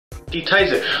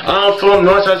Tyson. I'm from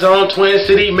Northside Zone, Twin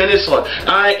City, Minnesota.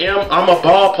 I'm a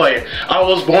ball player. I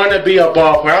was born to be a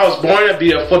ball player. I was born to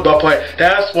be a football player.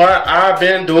 That's why I've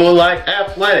been doing like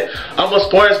athletic. I'm a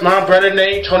sports. My brother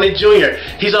named Tony Jr.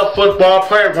 He's a football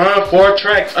player, run 4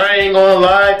 tracks. I ain't gonna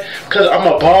lie, cause I'm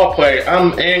a ball player. I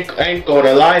ain't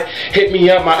gonna lie. Hit me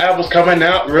up. My album's coming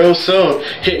out real soon.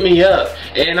 Hit me up.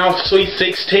 And I'm sweet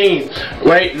 16.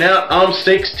 Right now I'm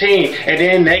 16. And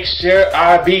then next year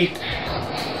I'll be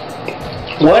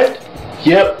what?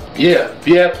 Yep.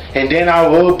 And then I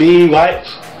will be like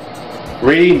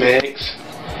remix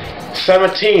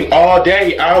 17 all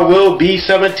day. I will be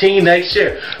 17 next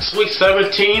year. Sweet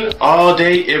 17 all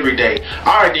day, every day.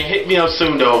 Alright, then hit me up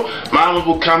soon though. Mama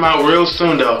will come out real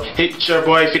soon though. Hit your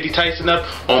boy 50 Tyson up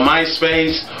on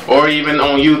MySpace or even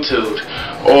on YouTube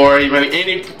or even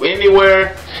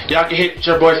anywhere. Y'all can hit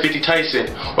your boy 50 Tyson.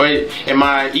 And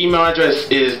my email address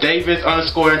is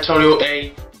Davis_Antonio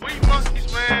A. We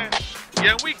monkeys, man.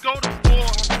 Yeah, we go to war.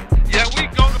 Yeah, we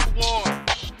go to war.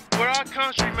 For our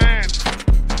country, man.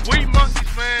 We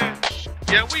monkeys, man.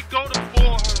 Yeah, we go to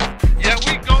war. Yeah,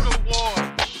 we go to war.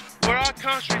 For our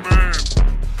country, man.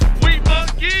 We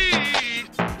monkeys.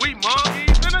 We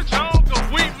monkeys in the jungle.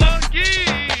 We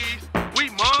monkeys. We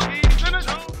monkeys in the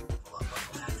jungle.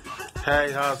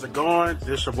 Hey, how's it going?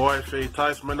 This your boy, 50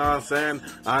 Tyson, you know what I'm saying?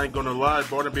 I ain't gonna lie,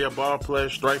 born to be a ball player,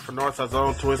 straight from Northside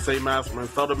Zone, Twin City,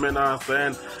 Minnesota, man, you know what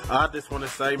I'm saying? I just wanna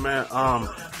say, man,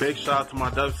 big shout out to my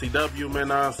WCW, man, you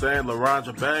know what I'm saying?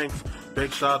 LaRonja Banks.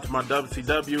 Big shout out to my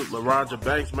WCW, LaRonja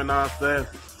Banks, man, you know what I'm saying?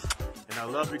 And I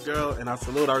love you, girl, and I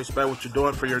salute, I respect what you're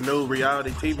doing for your new reality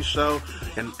TV show.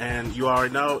 And you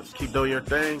already know, keep doing your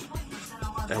thing,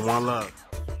 and one love.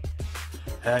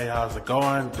 Hey, how's it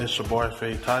going? This your boy,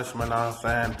 50 Tyson, you know what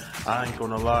I'm saying? I ain't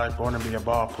gonna lie, born to be a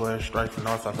ball player, straight from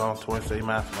Northside Zone, Twin City,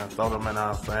 Minnesota, man, you know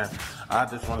what I'm saying? I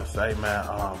just wanna say, man,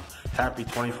 happy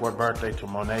 24th birthday to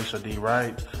Monaisha D.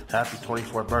 Wright. Happy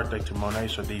 24th birthday to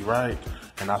Monaisha D. Wright.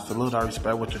 And I salute, I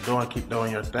respect what you're doing, keep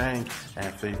doing your thing.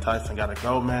 And 50 Tyson gotta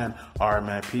go, man. Alright,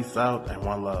 man, peace out, and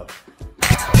one love.